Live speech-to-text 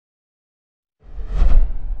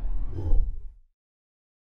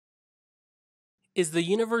Is the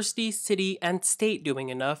university, city, and state doing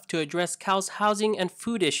enough to address Cal's housing and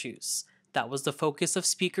food issues? That was the focus of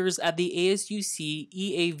speakers at the ASUC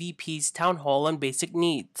EAVP's Town Hall on Basic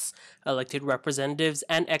Needs. Elected representatives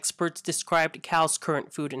and experts described Cal's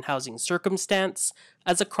current food and housing circumstance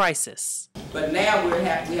as a crisis. But now we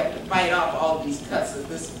have to fight off all of these cuts that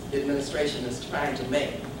this administration is trying to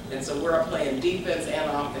make. And so we're playing defense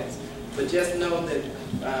and offense. But just know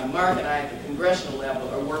that Mark and I at the congressional level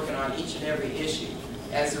are working on each and every issue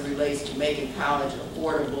as it relates to making college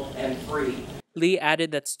affordable and free. Lee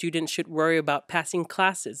added that students should worry about passing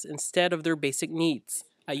classes instead of their basic needs.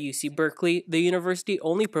 At UC Berkeley, the university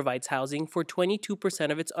only provides housing for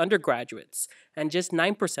 22% of its undergraduates and just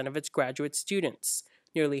 9% of its graduate students.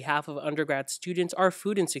 Nearly half of undergrad students are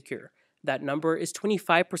food insecure. That number is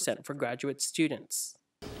 25% for graduate students.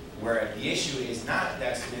 Where the issue is not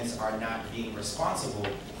that students are not being responsible,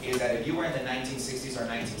 is that if you were in the 1960s or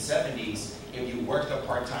 1970s, if you worked a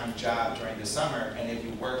part-time job during the summer and if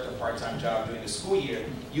you worked a part-time job during the school year,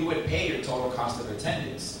 you would pay your total cost of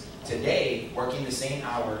attendance. Today, working the same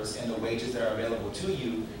hours and the wages that are available to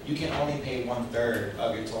you, you can only pay 1/3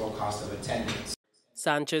 of your total cost of attendance.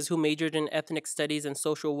 Sanchez, who majored in ethnic studies and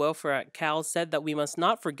social welfare at Cal, said that we must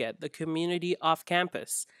not forget the community off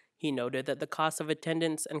campus. He noted that the cost of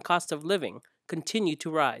attendance and cost of living continue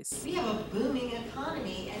to rise. We have a booming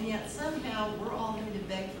economy, and yet somehow we're all having to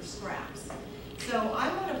beg for scraps. So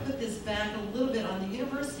I want to put this back a little bit on the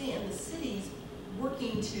university and the cities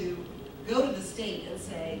working to go to the state and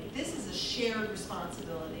say, this is a shared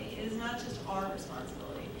responsibility. It is not just our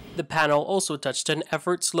responsibility. The panel also touched on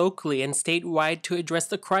efforts locally and statewide to address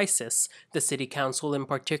the crisis. The city council in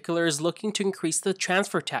particular is looking to increase the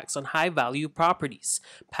transfer tax on high-value properties.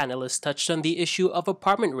 Panelists touched on the issue of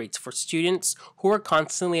apartment rates for students who are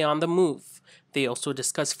constantly on the move. They also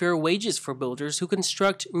discussed fair wages for builders who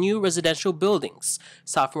construct new residential buildings.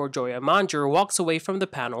 Sophomore Joya Manger walks away from the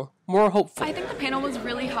panel more hopeful. I think the panel was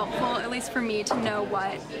really helpful, at least for me, to know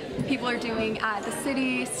what people are doing at the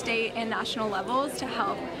city, state, and national levels to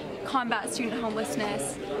help combat student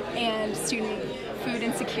homelessness and student food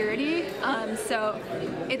insecurity. So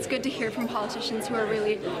it's good to hear from politicians who are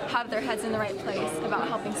really have their heads in the right place about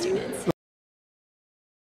helping students.